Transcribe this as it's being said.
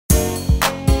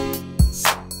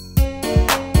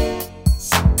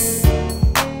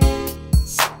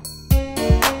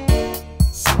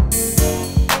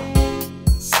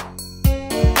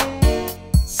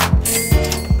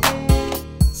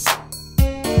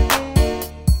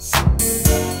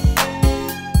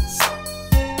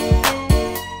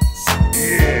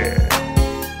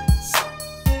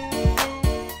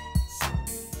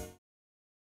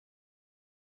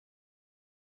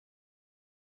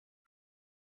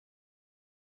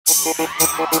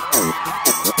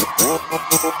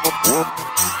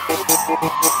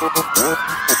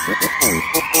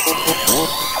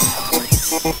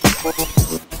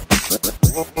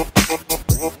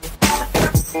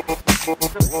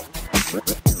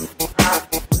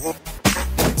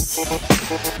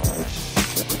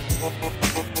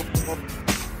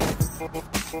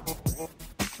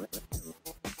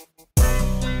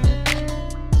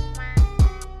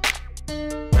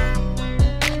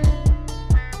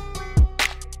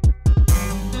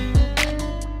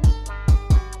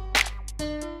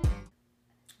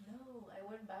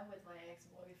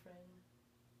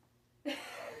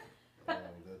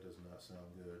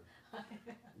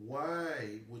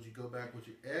Why would you go back with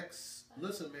your ex?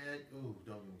 Listen, man. Ooh,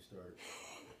 don't get me started.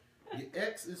 Your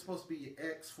ex is supposed to be your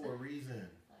ex for a reason.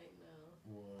 I know.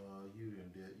 Well, you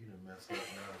done messed up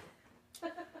now.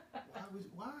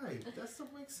 Why? That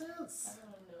doesn't make sense. I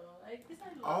don't know. I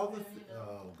all love the him, you know.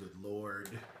 Oh, good Lord.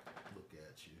 Look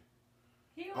at you.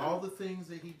 All the things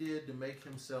that he did to make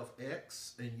himself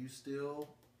ex, and you still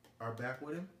are back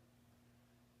with him?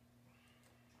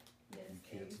 Yes, you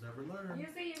kids never learn. You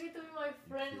see, you need to be my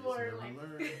friend kids more. Never like,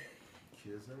 learn.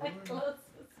 Kids never my learn. closest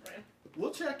friend.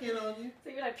 We'll check in on you. So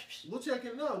you're like, we'll check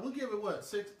in. No, we'll give it what,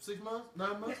 6 months,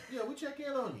 9 months? Yeah, we'll check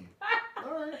in on you.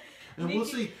 All right, and we'll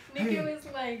see. Nikki was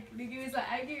like,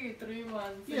 I give you 3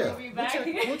 months. So yeah, you'll be back.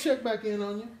 We'll check back in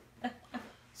on you.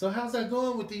 So how's that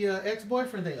going with the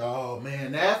ex-boyfriend thing? Oh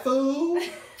man, that fool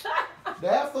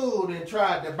done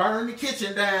tried to burn the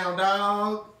kitchen down,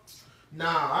 dog.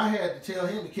 Nah, I had to tell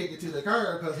him to kick it to the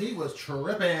curb because he was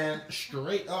tripping,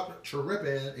 straight up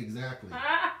tripping. Exactly.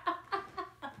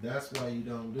 That's why you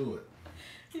don't do it.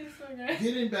 You're so good.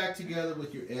 Getting back together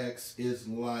with your ex is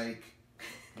like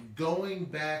going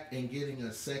back and getting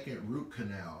a second root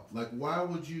canal. Like, why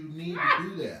would you need to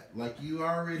do that? Like, you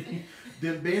already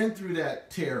been through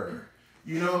that terror.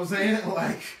 You know what I'm saying?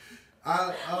 Like,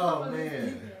 oh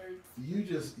man. You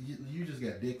just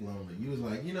got dick lonely. You was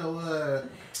like, you know what?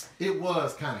 It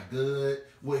was kind of good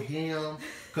with him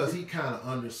because he kind of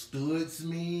understood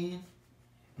me.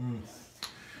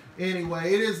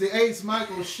 Anyway, it is the Ace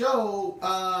Michael Show.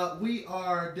 We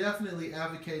are definitely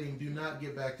advocating do not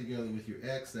get back together with your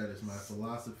ex. That is my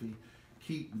philosophy.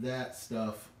 Keep that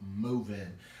stuff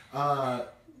moving.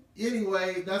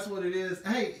 Anyway, that's what it is.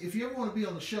 Hey, if you ever want to be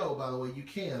on the show, by the way, you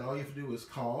can. All you have to do is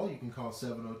call. You can call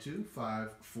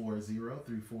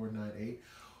 702-540-3498.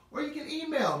 Or you can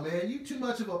email, man. You too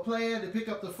much of a plan to pick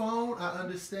up the phone. I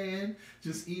understand.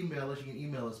 Just email us. You can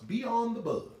email us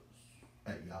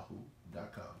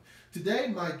beyondthebuzz@yahoo.com. Today,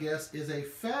 my guest is a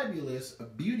fabulous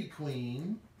beauty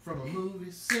queen from a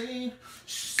movie scene.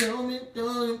 Show me,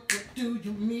 what do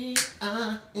you mean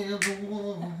I am the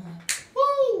one?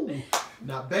 Woo!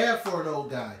 Not bad for an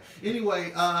old guy.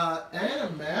 Anyway,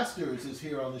 Anna Masters is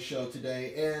here on the show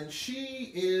today, and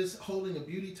she is holding a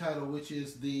beauty title, which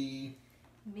is the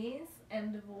Miss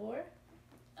Endeavor.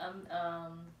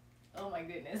 Oh my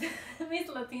goodness, Miss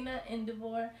Latina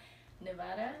Endeavor,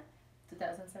 Nevada,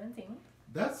 2017.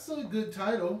 That's a good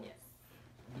title. Yes.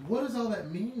 What does all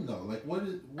that mean, though? Like, what?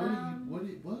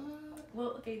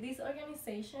 Well, okay, this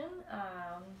organization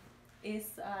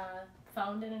is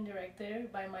founded and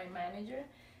directed by my manager,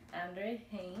 Andre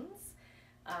Haynes.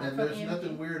 And there's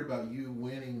nothing weird about you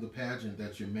winning the pageant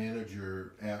that your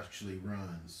manager actually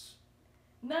runs.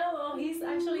 No, he's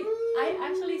actually, I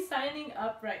actually signing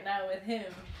up right now with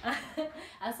him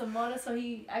as a model. So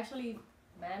he actually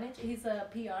he's a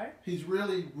PR. He's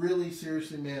really, really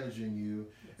seriously managing you.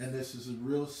 Yes. And this is a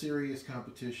real serious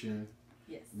competition.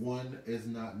 Yes. One is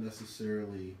not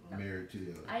necessarily married to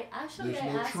the other. There's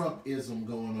no Trumpism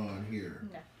going on here.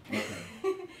 No.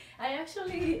 Okay. I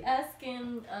actually asked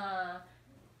him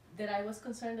that I was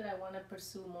concerned that I want to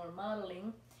pursue more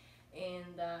modeling,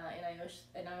 and I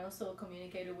also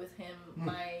communicated with him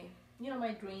my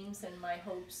dreams and my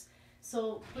hopes.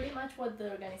 So pretty much what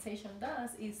the organization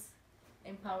does is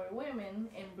empower women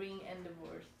and bring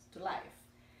endeavors to life.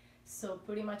 So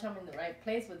pretty much I'm in the right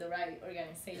place with the right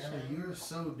organization. Anna, you're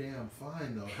so damn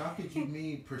fine though. How could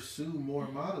you pursue more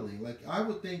modeling? Like, I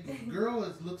would think a girl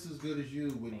that looks as good as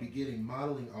you would be getting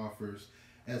modeling offers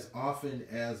as often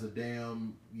as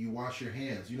you wash your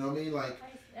hands. You know what I mean? Like,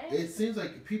 it seems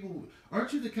like people,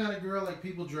 aren't you the kind of girl like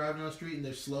people driving down the street and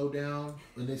they slow down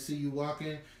when they see you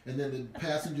walking, and then the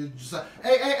passenger just like,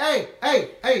 hey,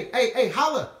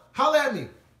 holla at me.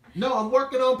 No, I'm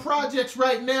working on projects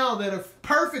right now that are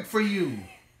perfect for you.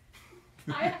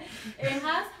 It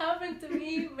has happened to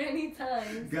me many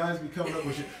times. Guys be coming up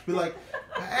with shit. Be like,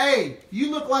 hey, you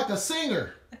look like a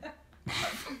singer.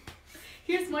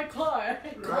 Here's my car.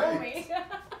 Call me.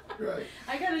 Right.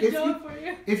 I got a joke for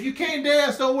you. If you can't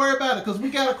dance, don't worry about it, because we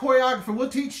got a choreographer. We'll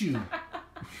teach you.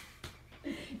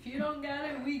 If you don't got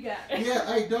it, we got it. Yeah,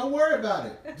 hey, don't worry about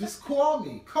it. Just call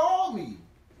me. Call me.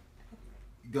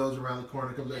 He goes around the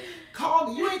corner, comes like, call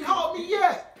me. You ain't called me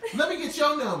yet. Let me get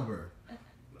your number.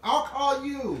 I'll call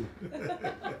you.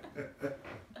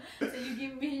 So you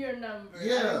give me your number.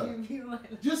 Yeah. Give you my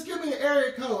number. Just give me an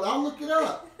area code. I'll look it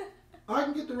up. I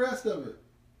can get the rest of it.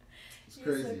 It's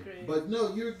crazy. So great. But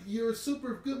no, you're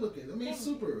super good looking. I mean, Thank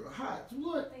super hot.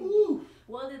 What? Thank Ooh.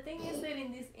 Well, the thing is that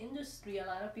in this industry, a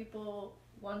lot of people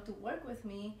want to work with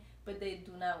me, but they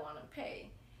do not want to pay.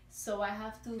 So I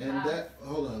have to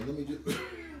Hold on, let me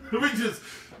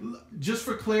just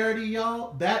for clarity,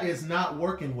 y'all, that is not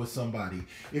working with somebody.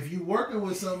 If you're working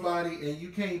with somebody and you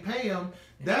can't pay them,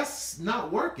 that's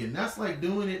not working. That's like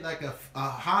doing it like a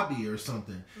hobby or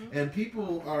something. Mm-hmm. And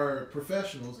people are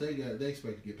professionals. They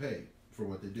expect to get paid for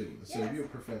what they do. So yes. You're a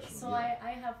professional. So yeah.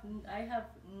 I have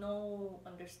no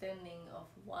understanding of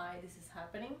why this is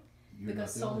happening.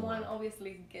 Because someone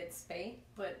obviously gets paid,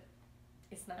 but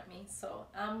it's not me. So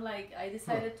I'm like, I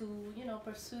decided to,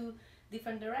 pursue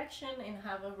different direction and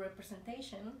have a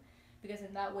representation, because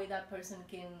in that way that person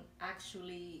can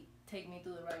actually take me to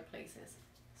the right places.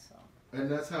 So. And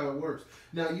that's how it works.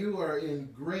 Now you are in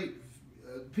great.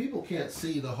 People can't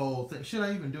see the whole thing. Should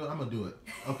I even do it? I'm gonna do it.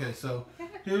 Okay, so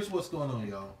here's what's going on,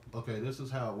 y'all. Okay, this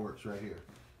is how it works right here.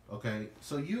 Okay,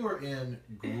 so you are in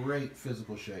great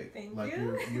physical shape. Thank like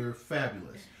you. You're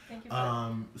fabulous. Thank you.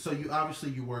 So you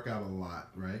obviously work out a lot,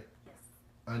 right? Yes.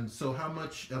 And so how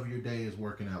much of your day is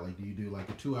working out? Like, do you do like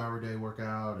a 2-hour day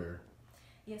workout or?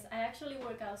 Yes, I actually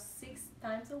work out 6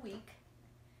 times a week.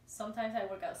 Sometimes I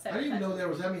work out 7 times. I didn't even know there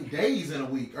was that many days in a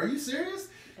week. Are you serious?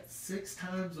 Yes. 6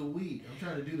 times a week. I'm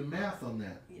trying to do the math on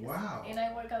that. Yes. Wow. And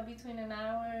I work out between an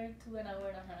hour to an hour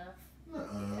and a half.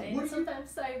 And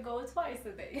sometimes I go twice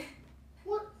a day.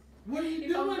 What are you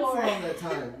doing for all that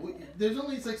time? There's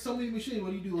only like so many machines.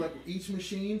 What do you do? Like each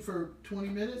machine for 20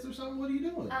 minutes or something? What are you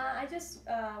doing? I just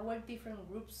work different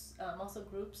groups, muscle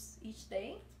groups each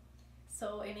day.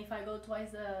 So, and if I go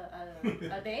twice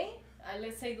a day,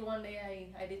 let's say the one day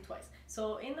I did twice.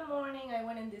 So in the morning I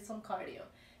went and did some cardio,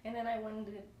 and then I went and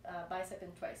did bicep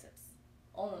and triceps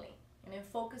only, and then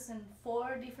focus on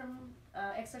 4 different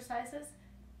exercises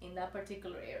in that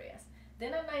particular areas.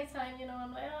 Then at nighttime,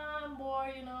 I'm like, I'm bored,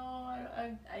 I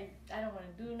don't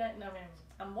want to do nothing.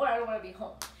 I'm bored, I don't want to be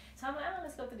home. So I'm like,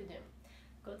 let's go to the gym.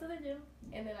 Go to the gym,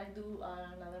 and then I do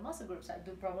another muscle groups. I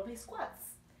do probably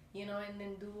squats, and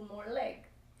then do more leg,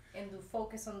 and do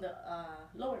focus on the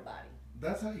lower body.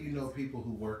 That's how you know people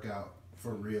who work out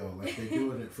for real, like they're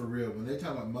doing it for real. When they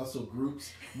talk about muscle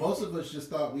groups, most of us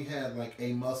just thought we had like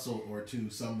a muscle or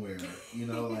two somewhere,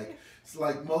 like it's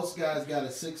like most guys got a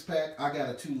 6-pack, I got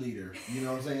a 2-liter. You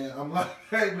know what I'm saying? I'm like,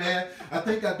 hey man, I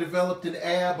think I developed an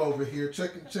ab over here.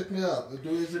 Check me up.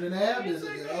 Is it an ab? Is it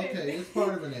okay? It's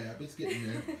part of an ab. It's getting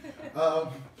there.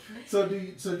 So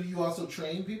do you also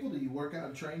train people? Do you work out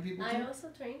and train people too? I also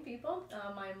train people.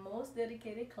 My most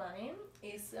dedicated client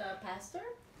is Pastor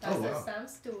wow. Sam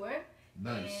Stewart.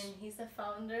 Nice. And he's the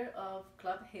founder of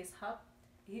Club His Hub.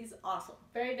 He's awesome,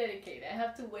 very dedicated. I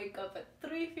have to wake up at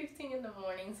 3:15 in the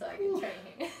morning so I can train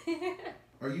him.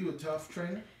 Are you a tough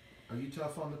trainer? Are you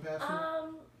tough on the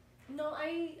pastor? No,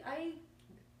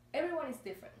 everyone is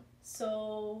different.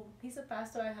 So he's a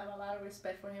pastor. I have a lot of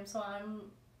respect for him. So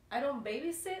I don't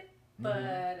babysit,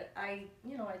 but I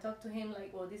talk to him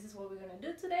like, well, this is what we're gonna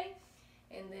do today,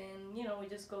 and then we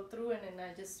just go through it, and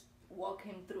I just walk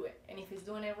him through it. And if he's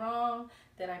doing it wrong,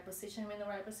 then I position him in the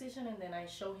right position, and then I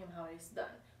show him how it's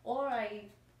done. Or I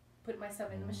put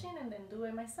myself in the machine and then do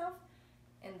it myself,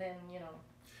 and then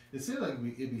It seems like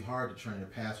it'd be hard to train a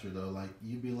pastor though. Like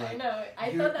you'd be like, I know.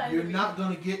 I thought that you're not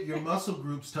gonna get your muscle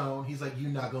groups toned. He's like, you're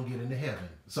not gonna get into heaven.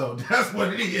 So that's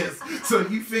what it is. So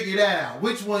you figure that out.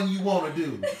 Which one you want to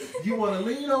do? You want to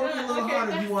lean over a little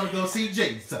harder? You want to go see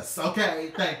Jesus?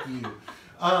 Okay, thank you.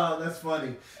 That's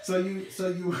funny. So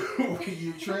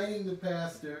you training the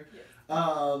pastor,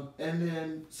 and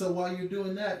then so while you're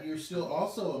doing that, you're still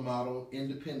also a model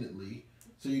independently.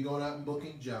 So you're going out and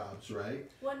booking jobs,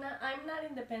 right? Well, I'm not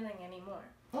independent anymore.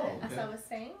 Oh, okay. As I was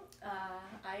saying,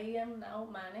 I am now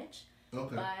managed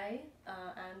by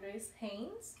Andres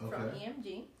Haynes from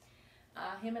EMG.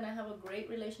 Him and I have a great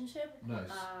relationship.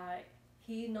 Nice.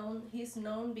 He's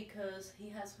known because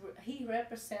he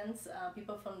represents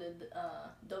people from the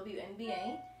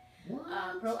WNBA,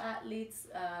 pro athletes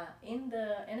in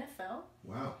the NFL.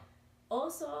 Wow.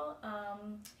 Also,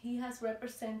 he has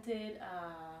represented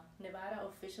Nevada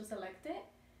officials elected,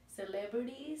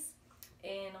 celebrities,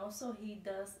 and also he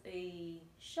does a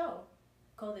show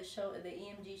called the show the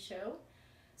EMG show.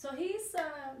 So he's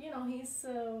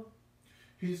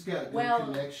he's got good well,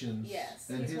 connections, yes,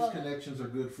 and his connections are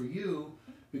good for you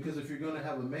because if you're going to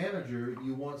have a manager,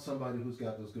 you want somebody who's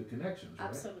got those good connections, right?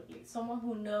 Absolutely, someone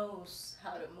who knows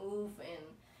how to move and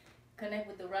connect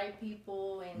with the right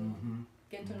people and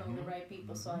get to know the right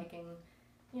people, so I can,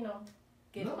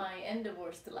 get my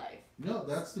endeavors to life. No,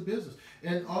 that's the business,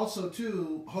 and also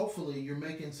too, hopefully you're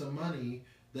making some money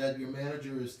that your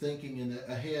manager is thinking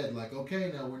ahead, like,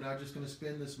 okay, now we're not just going to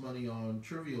spend this money on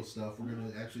trivial stuff. We're going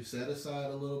to actually set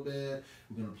aside a little bit.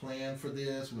 We're going to plan for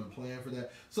this. We're going to plan for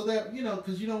that. So that,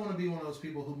 because you don't want to be one of those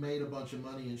people who made a bunch of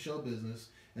money in show business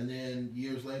and then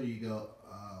years later you go,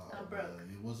 I'm broke.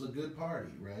 It was a good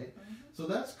party, right? So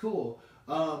that's cool.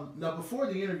 Now, before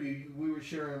the interview, we were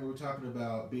talking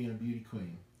about being a beauty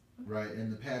queen, right,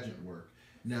 and the pageant work.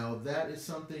 Now, that is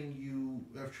something you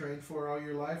have trained for all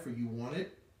your life, or you want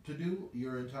it to do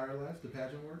your entire life, the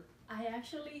pageant work? I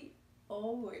actually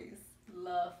always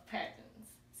loved pageants.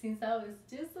 Since I was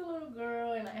just a little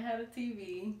girl and I had a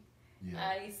TV,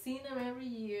 I seen them every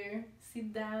year,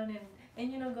 sit down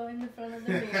and go in the front of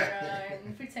the mirror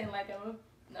and pretend like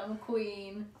I'm a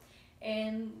queen.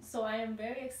 And so I am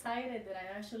very excited that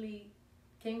I actually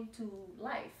came to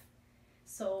life.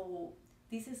 So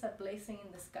this is a blessing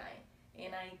in the sky.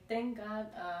 And I thank God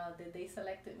that they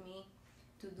selected me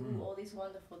to do all these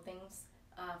wonderful things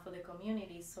for the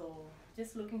community. So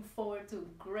just looking forward to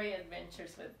great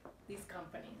adventures with this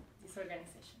company, this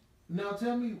organization. Now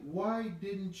tell me, why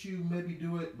didn't you maybe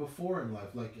do it before in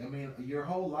life? Like, I mean, your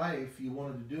whole life you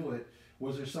wanted to do it.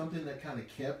 Was there something that kind of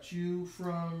kept you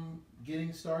from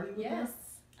getting started with that? Yes,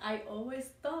 I always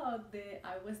thought that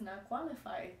I was not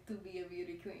qualified to be a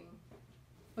beauty queen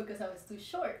because I was too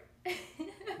short.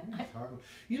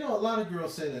 A lot of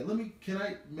girls say that.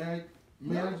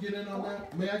 May I get in on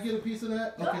that? May I get a piece of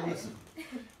that? Okay, listen.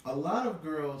 A lot of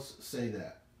girls say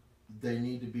that they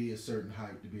need to be a certain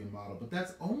height to be a model, but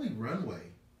that's only runway.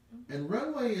 And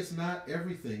runway is not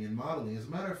everything in modeling. As a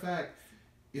matter of fact,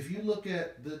 if you look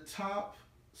at the top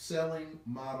selling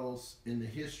models in the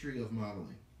history of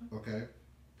modeling, okay,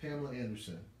 Pamela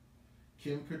Anderson,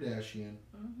 Kim Kardashian,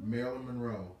 Marilyn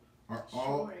Monroe, are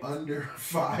all under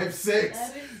 5'6".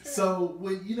 So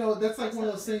when that's like one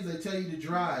of those things they tell you to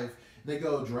drive. They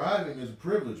go, driving is a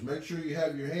privilege. Make sure you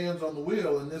have your hands on the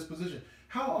wheel in this position.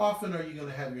 How often are you going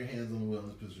to have your hands on the wheel in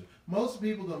this position? Most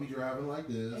people are going to be driving like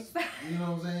this. You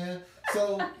know what I'm saying?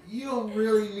 So you don't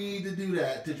really need to do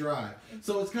that to drive.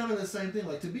 So it's kind of the same thing.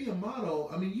 Like, to be a model,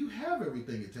 I mean, you have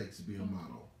everything it takes to be a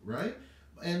model, right?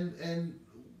 And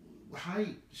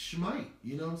height, schmite,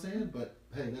 you know what I'm saying? But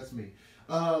hey, that's me.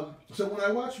 So when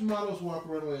I watch models walk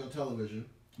runway on television,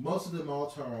 most of them all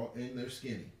tall and they're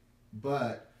skinny.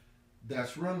 But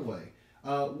that's runway.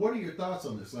 What are your thoughts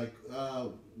on this? Like,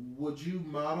 would you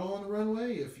model on the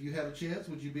runway if you had a chance?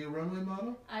 Would you be a runway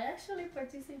model? I actually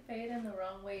participated in the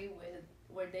runway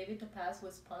where David Topaz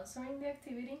was sponsoring the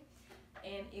activity,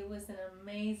 and it was an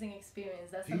amazing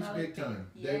experience. He's big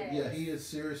time. Yes. He is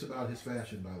serious about his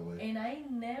fashion, by the way. And I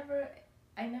never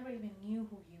even knew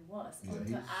who he was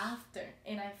until after,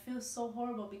 and I feel so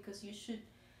horrible because you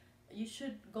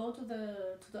should go to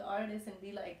the artist and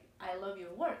be like, I love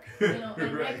your work, and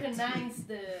right. recognize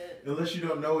the. Unless you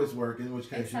don't know his work, in which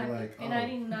case you're like, oh. And I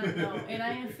did not know, and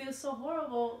I feel so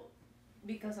horrible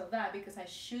because of that, because I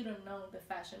should have known the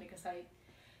fashion, because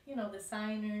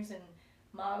designers and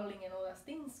modeling and all those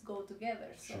things go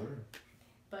together. So. Sure.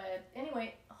 But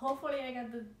anyway, hopefully I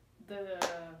got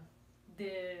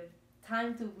the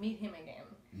time to meet him again.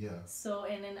 Yeah. So,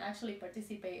 and then actually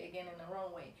participate again in the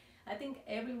runway. I think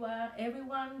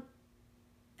everyone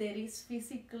that is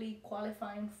physically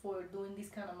qualifying for doing this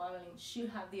kind of modeling should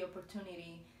have the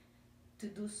opportunity to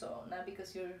do so. Not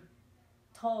because you're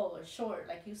tall or short,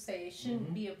 like you say, it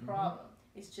shouldn't be a problem.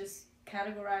 It's just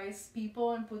categorize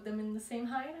people and put them in the same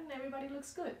height and everybody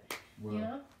looks good.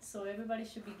 Well, so everybody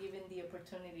should be given the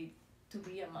opportunity to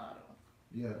be a model.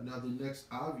 Yeah. Now the next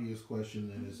obvious question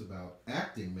then is about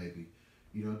acting. Maybe,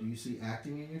 do you see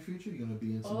acting in your future? You're going to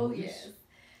be in some movies? Yes.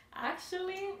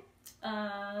 Actually,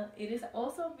 it is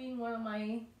also being one of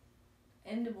my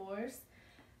endeavors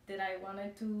that I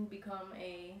wanted to become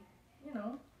an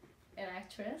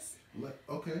actress.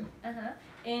 Okay.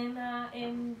 And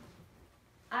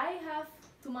I have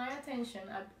to my attention,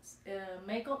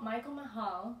 Michael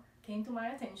Mahal came to my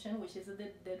attention, which is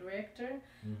the director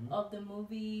of the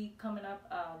movie coming up,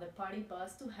 The Party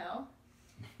Bus to Hell.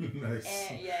 Nice.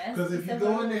 Yes. Because if you're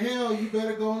going to hell, you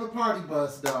better go on a party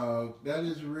bus, dog. That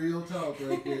is real talk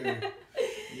right there.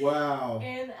 Wow.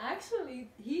 And actually,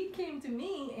 he came to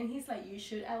me and he's like, you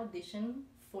should audition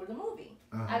for the movie.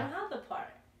 Uh-huh. I don't have the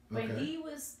part, but Okay. he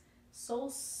was so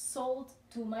sold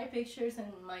to my pictures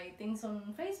and my things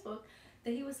on Facebook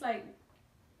that he was like,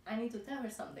 I need to tell her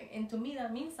something. And to me,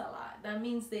 that means a lot. That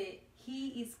means that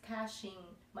he is cashing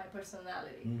my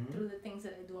personality through the things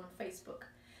that I do on Facebook.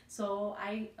 So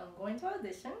I am going to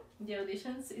audition. The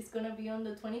auditions is going to be on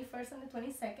the 21st and the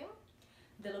 22nd.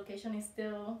 The location is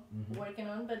still working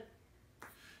on, but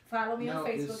follow me on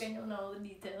Facebook and you'll know the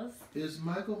details. Is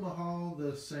Michael Mahal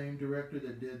the same director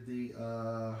that did the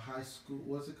high school,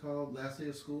 what's it called, Last Day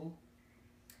of School?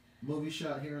 Movie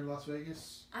shot here in Las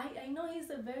Vegas? I know he's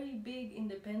a very big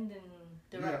independent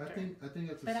director. Yeah, I think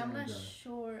that's the but same I'm not guy.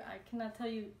 sure. I cannot tell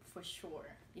you for sure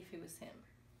if it was him.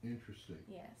 Interesting.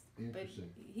 Yes.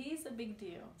 Interesting. But he's a big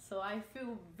deal, so I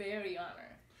feel very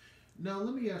honored. Now,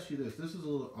 let me ask you this. This is a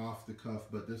little off the cuff,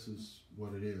 but this is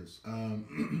what it is.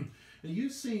 You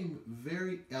seem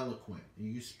very eloquent.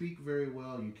 You speak very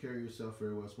well. You carry yourself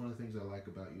very well. It's one of the things I like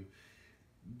about you.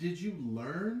 Did you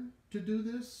learn to do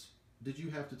this? Did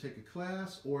you have to take a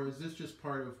class, or is this just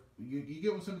part of you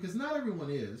get what I'm saying? Because not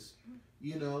everyone is.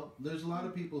 You know, there's a lot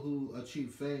of people who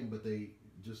achieve fame, but they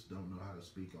just don't know how to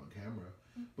speak on camera.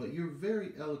 But you're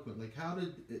very eloquent. Like, how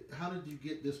did you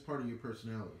get this part of your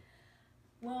personality?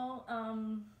 Well,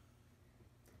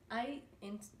 I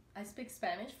speak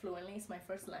Spanish fluently. It's my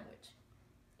first language.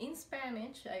 In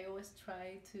Spanish, I always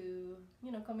try to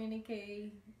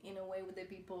communicate in a way that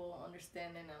people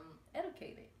understand and I'm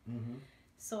educated.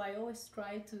 So I always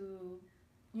try to,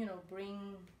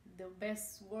 bring the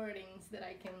best wordings that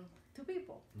I can to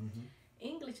people.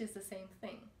 English is the same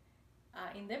thing.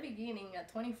 In the beginning,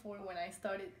 at 24, when I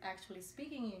started actually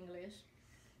speaking English,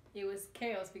 it was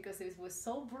chaos because it was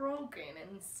so broken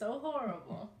and so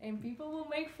horrible, and people will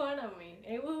make fun of me.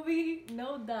 It will be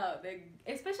no doubt that,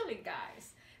 especially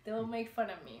guys, they will make fun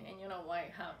of me, and you know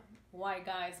why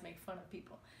guys make fun of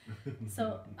people.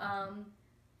 So,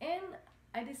 and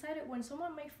I decided when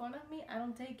someone makes fun of me, I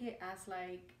don't take it as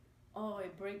like, oh,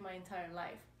 it break my entire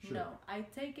life. Sure. No, I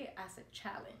take it as a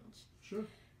challenge. Sure.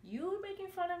 You making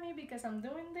fun of me because I'm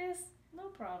doing this? No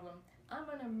problem. I'm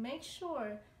gonna make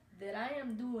sure that I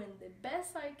am doing the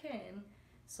best I can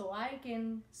so I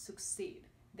can succeed.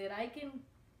 That I can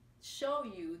show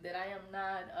you that I am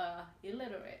not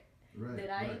illiterate. Right.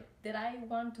 That I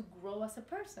want to grow as a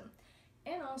person.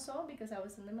 And also because I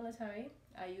was in the military,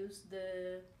 I used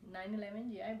the 9/11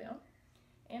 GI Bill,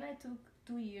 and I took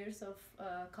 2 years of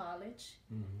college,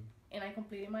 and I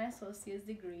completed my associate's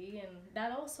degree, and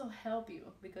that also helped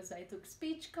you because I took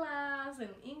speech class and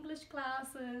English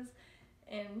classes,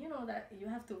 and that you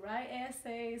have to write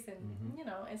essays, and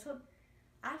and so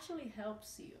actually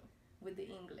helps you with the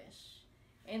English.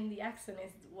 And the accent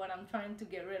is what I'm trying to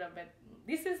get rid of, but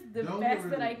this is the best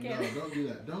that I can. No, don't do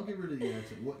that. Don't get rid of the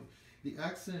accent. The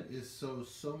accent is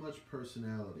so much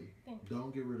personality.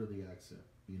 Don't get rid of the accent.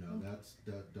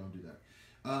 Don't do that.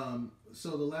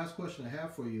 So the last question I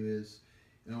have for you is,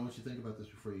 and I want you to think about this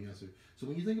before you answer. So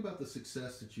when you think about the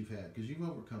success that you've had, because you've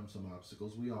overcome some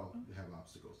obstacles, we all have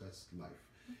obstacles. That's life.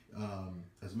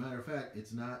 As a matter of fact,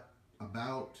 it's not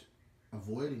about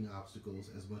avoiding obstacles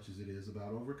as much as it is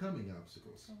about overcoming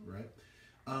obstacles, right?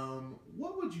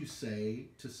 What would you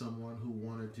say to someone who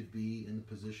wanted to be in the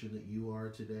position that you are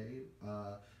today?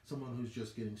 Someone who's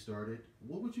just getting started.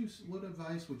 What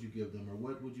advice would you give them, or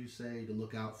what would you say to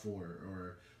look out for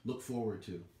or look forward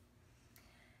to?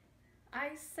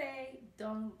 I say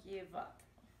don't give up,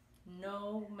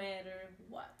 no matter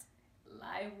what.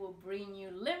 Life will bring you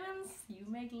lemons, you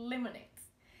make lemonade.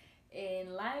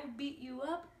 And life beat you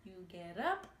up, you get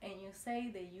up and you say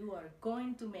that you are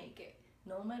going to make it.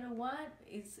 No matter what,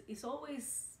 it's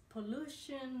always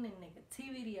pollution and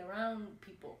negativity around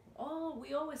people.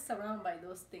 We always surrounded by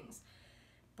those things.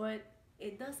 But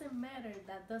it doesn't matter,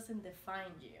 that doesn't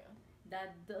define you.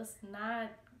 That does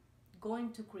not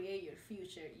going to create your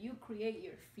future. You create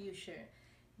your future.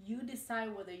 You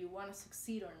decide whether you want to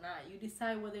succeed or not. You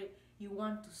decide whether you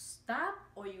want to stop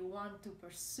or you want to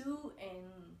pursue,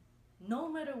 and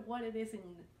no matter what it is and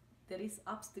there is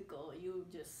obstacle, you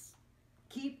just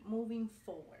keep moving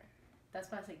forward.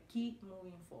 That's why I say keep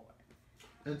moving forward.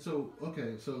 And so,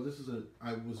 okay, so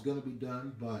I was going to be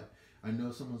done, but I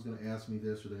know someone's going to ask me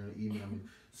this or they're going to email me.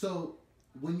 So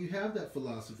when you have that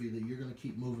philosophy that you're going to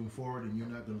keep moving forward and you're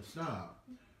not going to stop,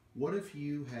 what if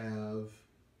you have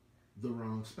the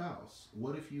wrong spouse?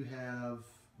 What if you have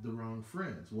the wrong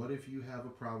friends? What if you have a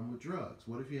problem with drugs?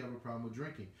 What if you have a problem with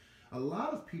drinking? A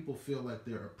lot of people feel like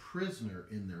they're a prisoner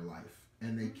in their life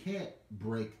and they can't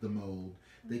break the mold.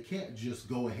 They can't just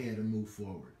go ahead and move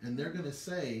forward. And they're going to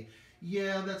say,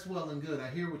 yeah, that's well and good. I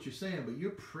hear what you're saying, but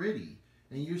you're pretty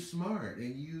and you're smart,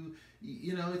 and you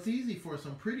know, it's easy for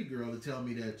some pretty girl to tell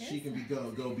me that she can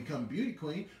go become a beauty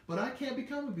queen, but I can't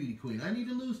become a beauty queen. I need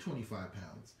to lose 25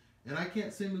 pounds, and I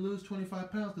can't seem to lose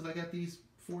 25 pounds because I got these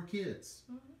 4 kids.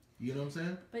 Mm-hmm. You know what I'm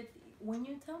saying? But when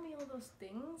you tell me all those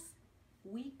things,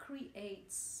 we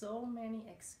create so many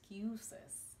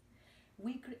excuses.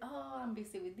 I'm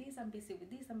busy with this, I'm busy with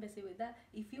this, I'm busy with that.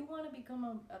 If you want to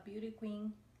become a beauty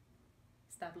queen,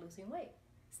 stop losing weight.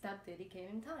 Stop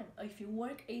dedicating time. Or if you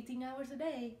work 18 hours a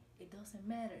day, it doesn't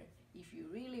matter. If you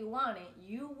really want it,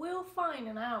 you will find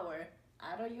an hour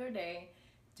out of your day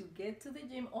to get to the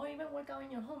gym or even work out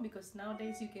in your home, because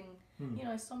nowadays you can, you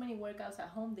know, so many workouts at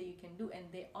home that you can do,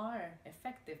 and they are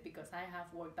effective because I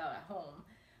have worked out at home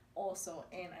also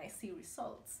and I see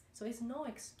results. So it's no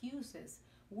excuses.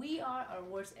 We are our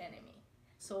worst enemy.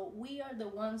 So we are the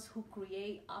ones who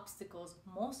create obstacles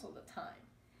most of the time.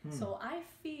 So I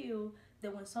feel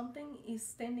that when something is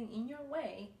standing in your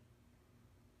way,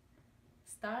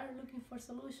 start looking for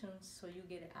solutions so you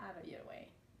get it out of your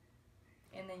way.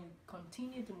 And then you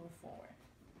continue to move forward.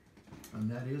 And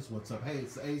that is what's up. Hey,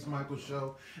 it's the Ace Michaels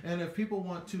Show. And if people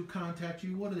want to contact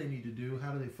you, what do they need to do?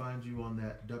 How do they find you on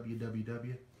that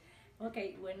www?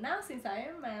 Okay, well now since I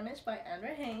am managed by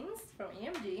Andre Haynes from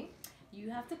EMG,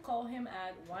 you have to call him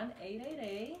at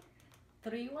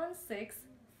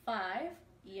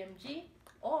 1-888-316-5EMG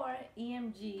or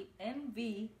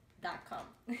emgnv.com.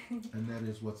 And that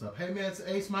is what's up. Hey man, it's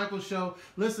the Ace Michaels Show.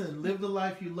 Listen, live the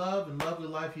life you love and love the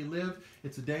life you live.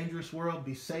 It's a dangerous world.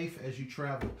 Be safe as you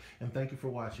travel. And thank you for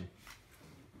watching.